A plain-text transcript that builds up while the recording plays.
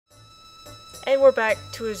And we're back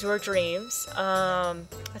to Azure Dreams.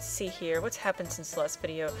 Let's see here. What's happened since the last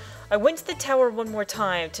video? I went to the tower one more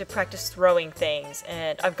time to practice throwing things,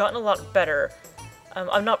 and I've gotten a lot better.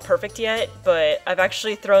 I'm not perfect yet, but I've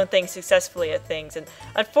actually thrown things successfully at things, and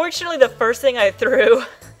unfortunately the first thing I threw,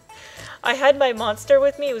 I had my monster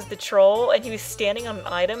with me, it was the troll, and he was standing on an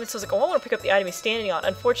item, and so I was like, oh, I want to pick up the item he's standing on.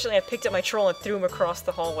 Unfortunately, I picked up my troll and threw him across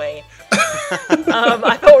the hallway.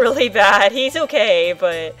 I felt really bad. He's okay,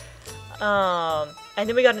 but... and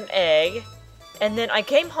then we got an egg, and then I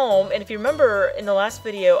came home, and if you remember in the last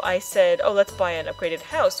video, I said, oh, let's buy an upgraded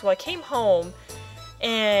house. Well, I came home,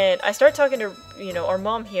 and I started talking to, you know, our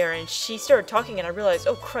mom here, and she started talking, and I realized,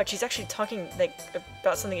 oh, crud, she's actually talking, like,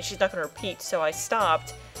 about something that she's not going to repeat, so I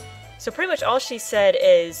stopped. So pretty much all she said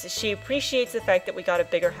is she appreciates the fact that we got a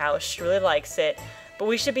bigger house, she really likes it, but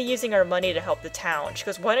we should be using our money to help the town. She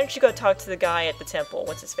goes, why don't you go talk to the guy at the temple,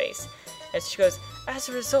 what's his face? And she goes, as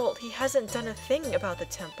a result, he hasn't done a thing about the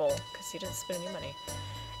temple, because he didn't spend any money.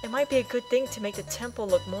 It might be a good thing to make the temple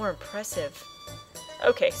look more impressive.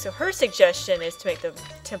 Okay, so her suggestion is to make the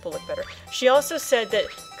temple look better. She also said that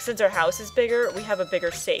since our house is bigger, we have a bigger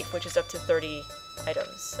safe, which is up to 30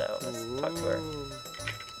 items, so let's talk to her.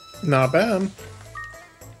 Not bad.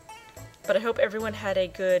 But I hope everyone had a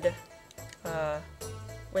good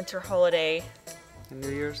winter holiday. And New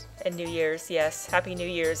Year's? And New Year's, yes. Happy New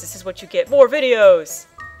Year's. This is what you get. More videos!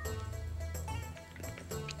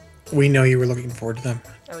 We know you were looking forward to them.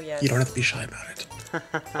 Oh, yes. You don't have to be shy about it.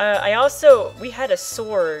 We had a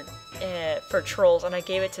sword for trolls, and I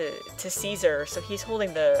gave it to Caesar, so he's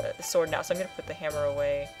holding the sword now, so I'm going to put the hammer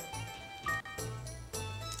away.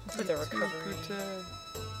 For the recovery.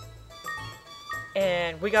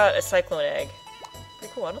 And we got a cyclone egg.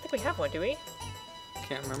 Pretty cool. I don't think we have one, do we?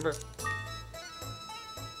 Can't remember.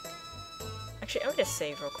 Actually, I'm gonna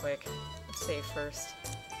save real quick. Let's save first.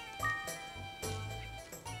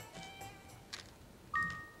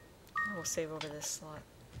 We'll save over this slot.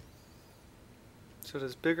 So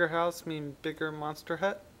does bigger house mean bigger monster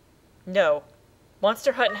hut? No.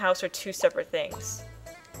 Monster hut and house are two separate things.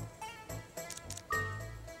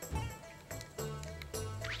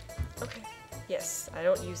 Okay. Yes, I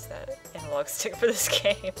don't use that analog stick for this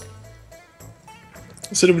game.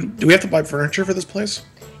 So do we have to buy furniture for this place?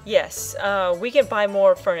 Yes, we can buy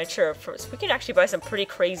more furniture. We can actually buy some pretty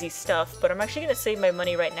crazy stuff, but I'm actually going to save my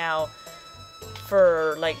money right now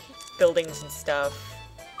for, like, buildings and stuff.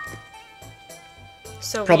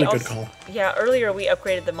 So probably a good call. Yeah, earlier we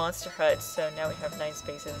upgraded the monster hut, so now we have 9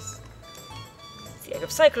 spaces. It's the egg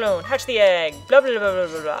of Cyclone! Hatch the egg! Blah blah blah blah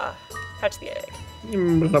blah blah. Hatch the egg.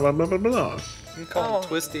 Blah blah blah blah blah. You can call him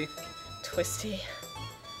Twisty. Twisty.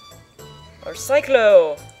 Or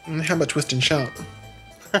Cyclo! How about twist and shout?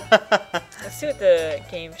 Let's see what the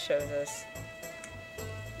game shows us.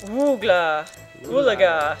 Woogla!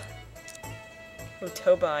 Oolaga! Ooh,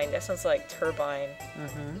 Tobine. That sounds like turbine.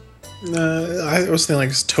 I was thinking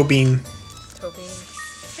like Tobine.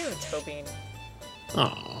 Tobine? Name him Tobine.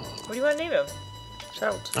 Aww. What do you want to name him?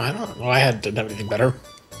 Shout. I don't know. I didn't have anything better.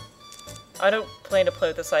 I don't plan to play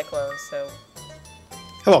with the Cyclone, so...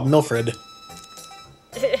 How about Milfred?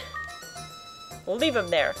 We'll leave him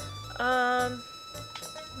there. Let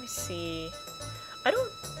me see.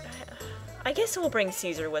 I guess we'll bring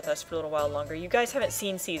Caesar with us for a little while longer. You guys haven't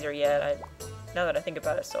seen Caesar yet. Now that I think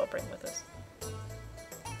about it, so I'll bring him with us.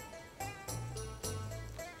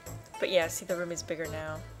 But yeah, see, the room is bigger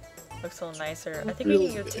now. Looks a little nicer. I think we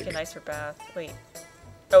can go take a nicer bath. Wait.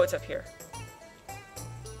 Oh, it's up here.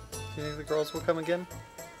 Do you think the girls will come again?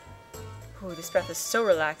 Ooh, this bath is so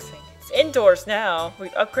relaxing. It's indoors now.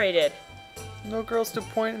 We've upgraded. No girls to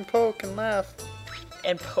point and poke and laugh.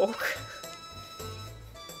 And poke.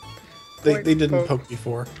 They didn't poke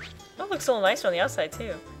before. Oh, it looks a little nicer on the outside,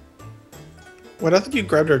 too. What, I thought you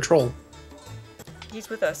grabbed our troll. He's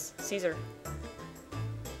with us. Caesar.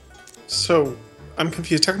 So, I'm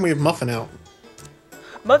confused. How come we have Muffin out?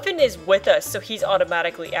 Muffin is with us, so he's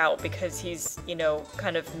automatically out because he's, you know,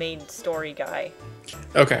 kind of main story guy.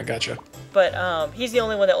 Okay, gotcha. But, he's the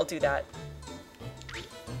only one that will do that.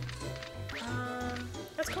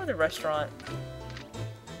 Let's go to the restaurant.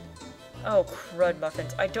 Oh, crud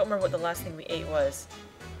muffins. I don't remember what the last thing we ate was.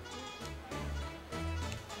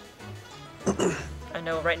 I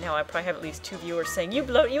know right now I probably have at least 2 viewers saying, you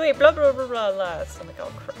ate blah blah blah blah last. I'm like,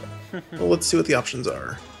 oh crud. Well, let's see what the options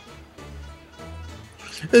are.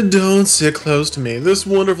 Don't sit close to me. This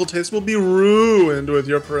wonderful taste will be ruined with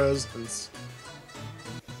your presence.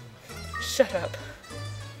 Shut up.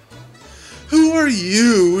 Who are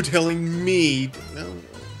you telling me? No,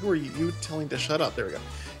 who are you telling to shut up? There we go.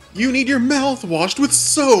 You need your mouth washed with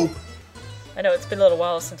soap. I know it's been a little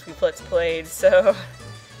while since we've Let's Played, so...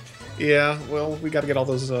 Yeah, well, we got to get all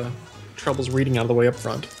those troubles reading out of the way up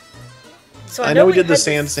front. So I know we did the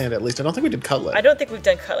had sand at least. I don't think we did cutlet. I don't think we've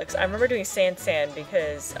done cutlet. I remember doing sand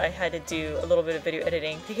because I had to do a little bit of video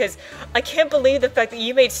editing because I can't believe the fact that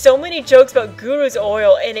you made so many jokes about Guru's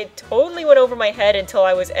oil and it totally went over my head until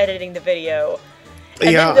I was editing the video.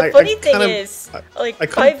 And yeah, then the funny thing is, like, I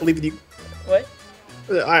couldn't believe you. What?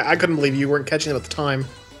 I couldn't believe you weren't catching it at the time.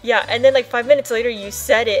 Yeah, and then like 5 minutes later you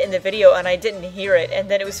said it in the video and I didn't hear it, and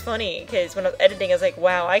then it was funny because when I was editing I was like,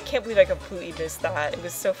 wow, I can't believe I completely missed that. It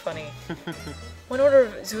was so funny. One order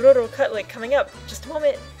of Zuroro cutlet coming up. Just a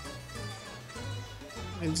moment.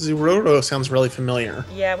 And Zuroro sounds really familiar.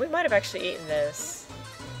 Yeah, we might have actually eaten this.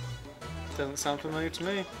 Doesn't sound familiar to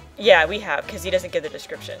me. Yeah, we have, because he doesn't give the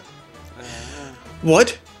description.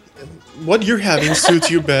 What? What you're having suits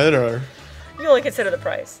you better. You only consider the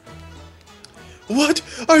price. What?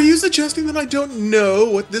 Are you suggesting that I don't know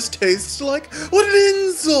what this tastes like? What an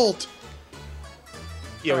insult!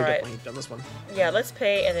 Yeah, we definitely done this one. Yeah, let's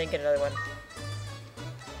pay and then get another one.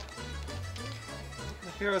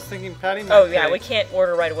 Here I was thinking Patty might Oh yeah, pay. we can't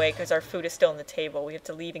order right away because our food is still on the table. We have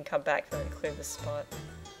to leave and come back and then clear the spot.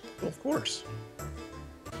 Well, of course.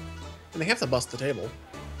 And they have to bust the table.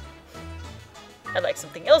 I'd like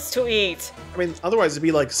something else to eat! I mean, otherwise it'd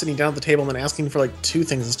be like sitting down at the table and then asking for like 2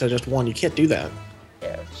 things instead of just 1. You can't do that.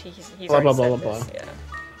 Yeah, he's Blah, already blah, said blah, this. blah. Yeah.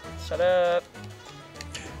 Shut up.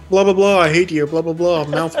 Blah, blah, blah, I hate you, blah, blah, blah,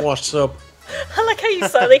 mouthwash soap. I like how you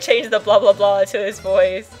slightly changed the blah blah blah to his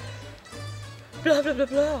voice. Blah blah blah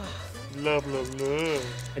blah. Blah, blah, blah.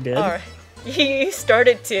 I did? Alright. You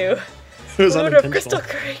started to. It was Order of unintentional.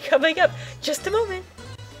 crystal curry coming up. Just a moment.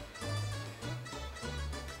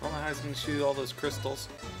 Oh, my eyes gonna shoot all those crystals.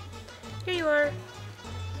 Here you are.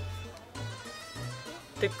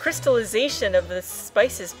 The crystallization of the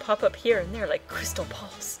spices pop up here and there like crystal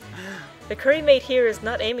balls. The curry made here is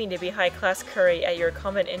not aiming to be high-class curry at your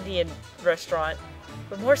common Indian restaurant,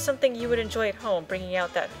 but more something you would enjoy at home, bringing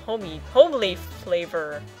out that homely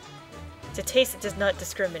flavor. To taste, it does not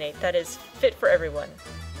discriminate. That is fit for everyone.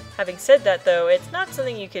 Having said that, though, it's not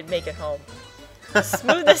something you could make at home. The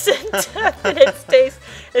smoothness and depth in its taste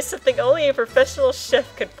is something only a professional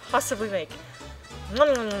chef could possibly make.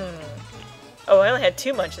 Mm. Oh, I only had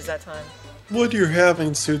 2 munches that time. What you're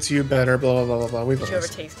having suits you better, blah, blah, blah, blah. We've Did you ever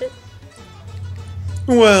taste it?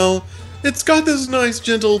 Well, it's got this nice,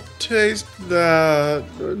 gentle taste that...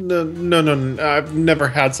 No, I've never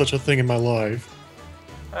had such a thing in my life.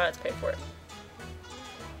 Alright, let's pay for it.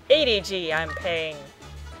 80G, I'm paying.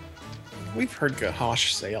 We've heard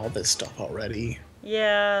Gahosh say all this stuff already.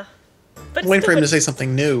 Yeah. But I'm waiting for him to say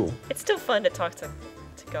something new. It's still fun to talk to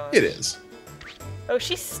God. It is. Oh,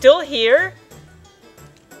 she's still here?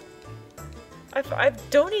 I've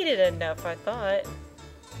donated enough, I thought.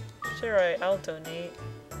 Sure, I'll donate.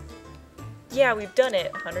 Yeah, we've done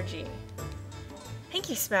it. 100G. Thank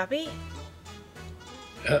you, Smappy.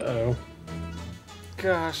 Uh-oh.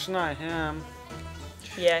 Gosh, not him.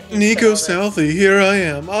 Yeah, he's Nico said all this. Southey, here I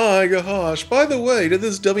am. Gahosh. By the way, did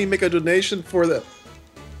this dummy make a donation for the...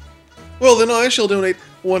 Well, then I shall donate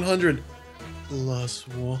 100 plus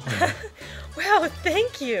 1. Wow,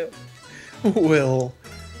 thank you. Well,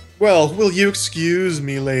 will you excuse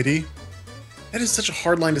me, lady? That is such a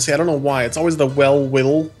hard line to say. I don't know why. It's always the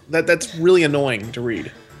will. That's really annoying to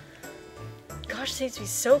read. Gosh, seems to be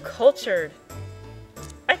so cultured.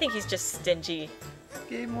 I think he's just stingy.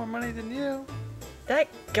 Gave more money than you. That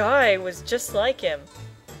guy was just like him.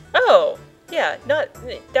 Oh, yeah,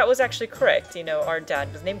 that was actually correct. You know, our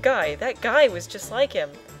dad was named Guy. That guy was just like him.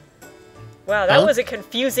 Wow, that wasn't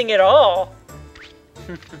confusing at all.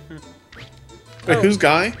 Wait, who's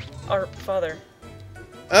Guy? Our father.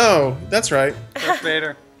 Oh, that's right. Darth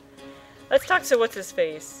Vader. Let's talk to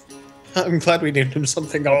what's-his-face. I'm glad we named him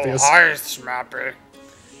something obvious. hi, Smappy.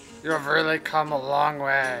 You've really come a long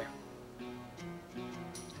way.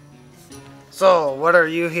 So, what are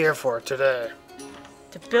you here for today?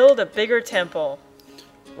 To build a bigger temple.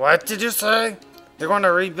 What did you say? You're going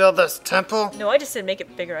to rebuild this temple? No, I just said make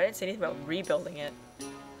it bigger. I didn't say anything about rebuilding it.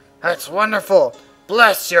 That's wonderful.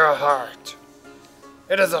 Bless your heart.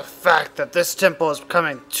 It is a fact that this temple is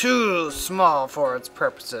becoming too small for its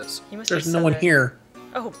purposes. You must be There's no one Southern. here.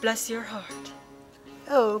 Oh, bless your heart.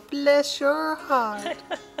 Oh, bless your heart.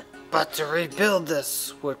 But to rebuild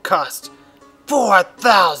this would cost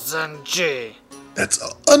 4,000 G. That's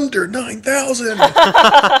under 9,000.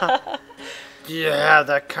 Do you have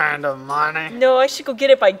that kind of money? No, I should go get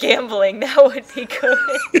it by gambling. That would be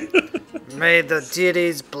good. May the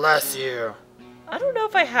deities bless you. I don't know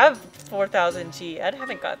if I have 4,000 G. I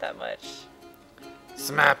haven't got that much.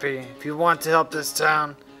 Smappy, if you want to help this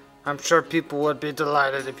town, I'm sure people would be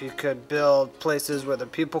delighted if you could build places where the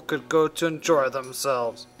people could go to enjoy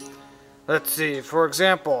themselves. Let's see, for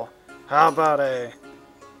example, how about a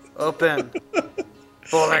open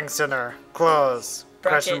bowling center, close,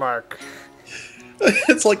 question mark.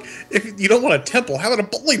 It's like, if you don't want a temple, how about a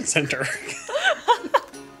bowling center?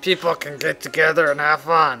 People can get together and have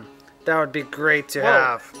fun. That would be great to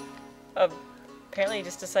have. Apparently you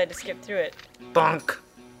just decided to skip through it. Bunk.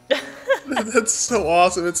 That's so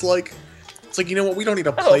awesome. It's like, you know what? We don't need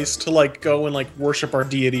a place to like go and like worship our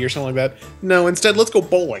deity or something like that. No, instead, let's go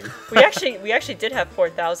bowling. We actually did have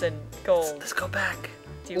 4,000 gold. Let's go back.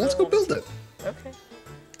 Let's go build it. Okay.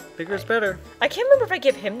 Bigger is better. I can't remember if I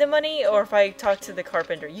give him the money or if I talk to the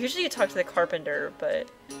carpenter. Usually you talk to the carpenter, but...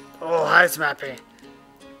 Oh, hi, Smappy.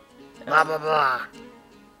 Blah, blah, blah.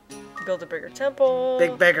 Build a bigger temple.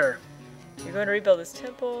 Big beggar. You're going to rebuild this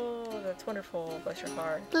temple. That's wonderful. Bless your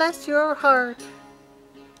heart. Bless your heart.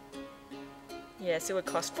 Yes, it would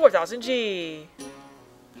cost 4,000 G.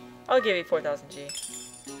 I'll give you 4,000 G.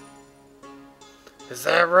 Is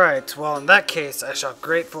that right? Well, in that case, I shall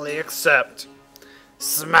gratefully accept.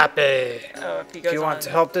 Smappy. Oh, if he goes If you want on- to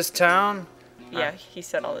help this town, Yeah, he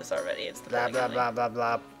said all this already. It's the blah, bowling blah, alley. blah, blah,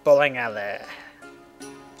 blah. Bowling alley.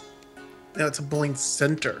 No, it's a bowling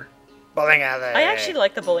center. Bowling alley. I actually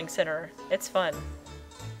like the bowling center. It's fun.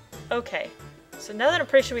 Okay. So now that I'm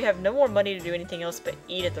pretty sure we have no more money to do anything else but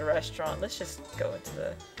eat at the restaurant, let's just go into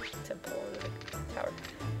the temple or the tower.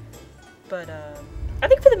 But, I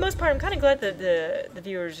think for the most part, I'm kind of glad that the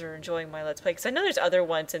viewers are enjoying my Let's Play, because I know there's other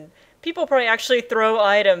ones, and people probably actually throw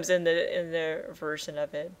items in the version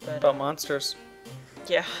of it. But, About monsters.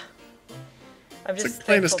 yeah. I'm It's just like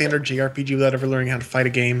playing a thankful standard JRPG without ever learning how to fight a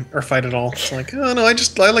game or fight at all. It's like, oh no, I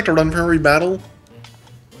like to run from every battle.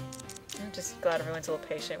 I'm just glad everyone's a little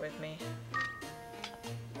patient with me.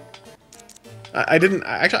 I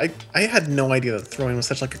had no idea that throwing was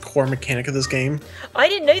such like a core mechanic of this game. I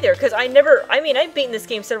didn't either, because I've beaten this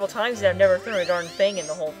game several times and I've never thrown a darn thing in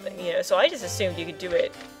the whole thing, you know, so I just assumed you could do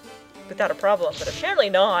it without a problem, but apparently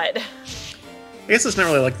not. I guess it's not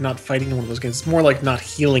really like not fighting in one of those games. It's more like not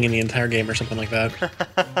healing in the entire game or something like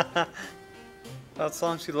that. As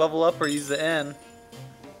long as you level up or use the N.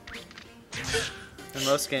 In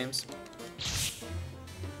most games.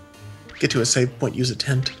 Get to a save point, use a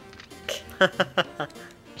tent.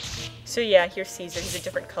 So yeah, here's Caesar. He's a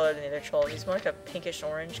different color than the other trolls. He's more like a pinkish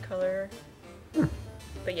orange color.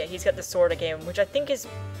 But yeah, he's got the sword again, which I think is...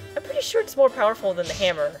 I'm pretty sure it's more powerful than the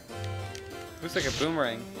hammer. Looks like a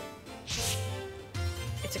boomerang.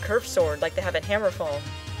 It's a curved sword, like they have in Hammerfall.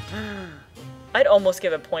 I'd almost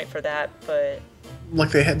give a point for that, but...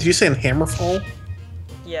 Like they had. Did you say in Hammerfall?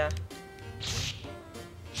 yeah,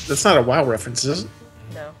 That's not a WoW reference, is it?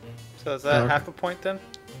 no. So is that Oh. half a point then?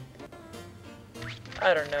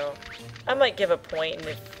 I don't know. I might give a point, and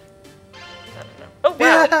if... I don't know. Oh, wow!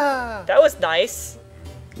 Yeah! That was nice!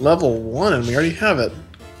 Level 1, and we already have it.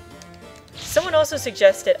 Someone also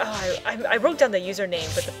suggested... Oh, I wrote down the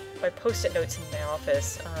username, but my post-it notes in my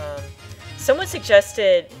office. Someone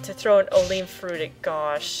suggested to throw an Olim fruit at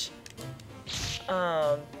Gosh.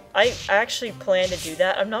 I actually plan to do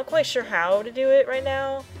that. I'm not quite sure how to do it right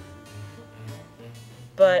now.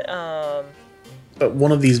 But, But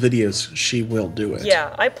one of these videos, she will do it.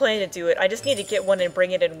 yeah, I plan to do it. I just need to get one and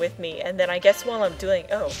bring it in with me. And then I guess while I'm doing...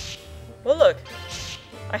 Oh. Well, look.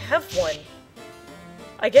 I have one.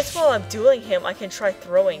 I guess while I'm dueling him, I can try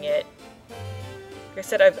throwing it. Like I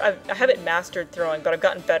said, I haven't mastered throwing, but I've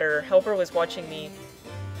gotten better. Helper was watching me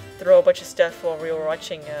throw a bunch of stuff while we were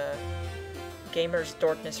watching Gamer's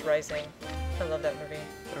Darkness Rising. I love that movie.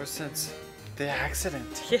 Ever since the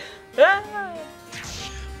accident. Yeah. Ah!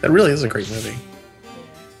 That really is a great movie.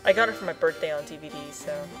 I got it for my birthday on DVD,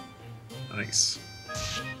 so Nice.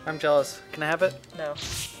 I'm jealous. Can I have it? no.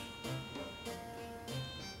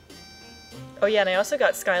 Oh yeah, and I also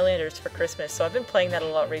got Skylanders for Christmas, so I've been playing that a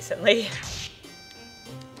lot recently.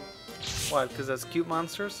 Why? Because that's cute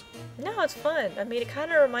monsters? No, it's fun. I mean, it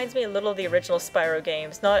kind of reminds me a little of the original Spyro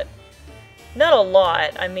games. Not a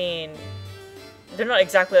lot. I mean, they're not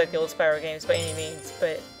exactly like the old Spyro games by any means,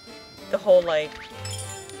 but the whole, like,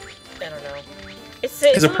 I don't know. It's Is a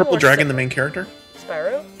a little purple more dragon the simple. main character?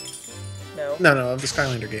 Spyro? No. No, of the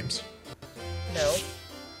Skylander games. No.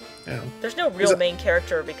 No. There's no real it- main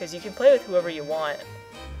character because you can play with whoever you want.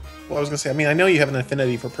 Well, I was gonna say, I mean, I know you have an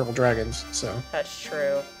affinity for purple dragons, so... That's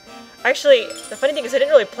true. Actually, the funny thing is I didn't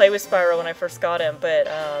really play with Spyro when I first got him, but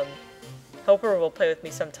helper will play with me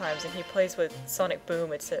sometimes, and he plays with Sonic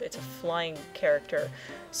Boom. It's a flying character.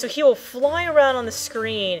 So he will fly around on the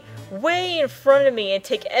screen way in front of me and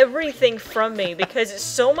take everything from me because it's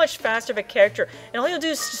so much faster of a character. And all he'll do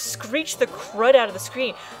is just screech the crud out of the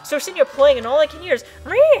screen. So we're sitting here playing, and all I can hear is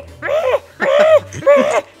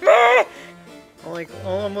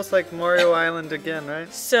Almost like Mario Island again,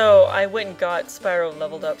 right? So I went and got Spyro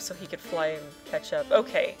leveled up so he could fly and catch up.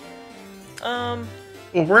 Okay.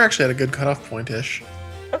 Well, we're actually at a good cutoff point-ish.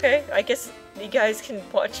 Okay, I guess you guys can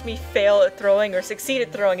watch me fail at throwing or succeed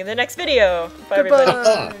at throwing in the next video. Bye,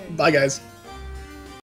 everybody. Bye, guys.